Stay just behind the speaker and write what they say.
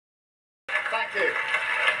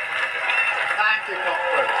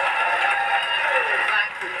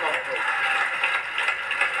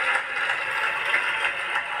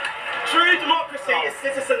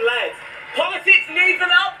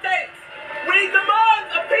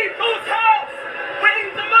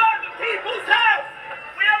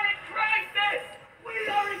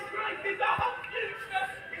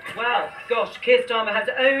Keir Starmer has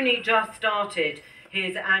only just started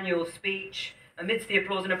his annual speech. Amidst the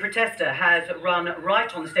applause, and a protester has run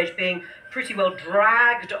right on the stage, being pretty well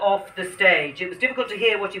dragged off the stage. It was difficult to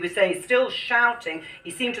hear what he was saying. He's still shouting. He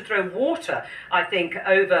seemed to throw water, I think,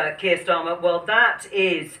 over Keir Starmer. Well, that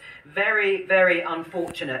is very, very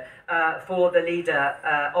unfortunate for the leader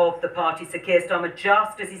of the party, Sir Keir Starmer,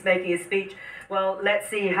 just as he's making his speech. Well, let's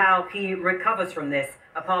see how he recovers from this,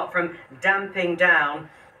 apart from damping down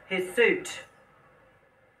his suit.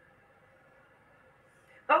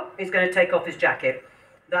 Oh, he's going to take off his jacket.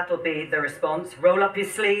 That'll be the response. Roll up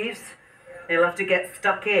his sleeves. He'll have to get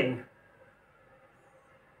stuck in.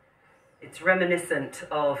 It's reminiscent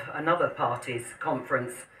of another party's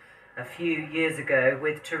conference a few years ago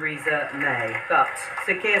with Theresa May. But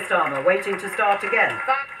Sir Keir Starmer waiting to start again.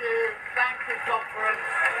 Thank you, conference.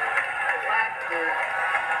 Thank you.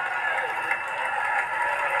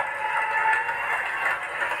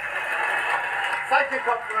 Thank you,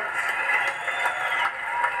 conference.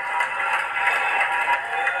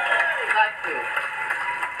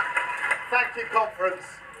 Thank you, conference.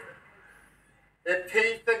 If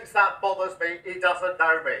he thinks that bothers me, he doesn't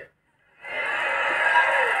know me.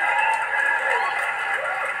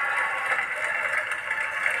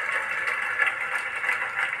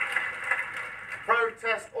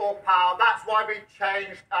 Protest or power, that's why we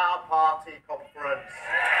changed our party, conference.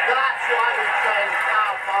 That's why we changed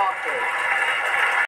our party.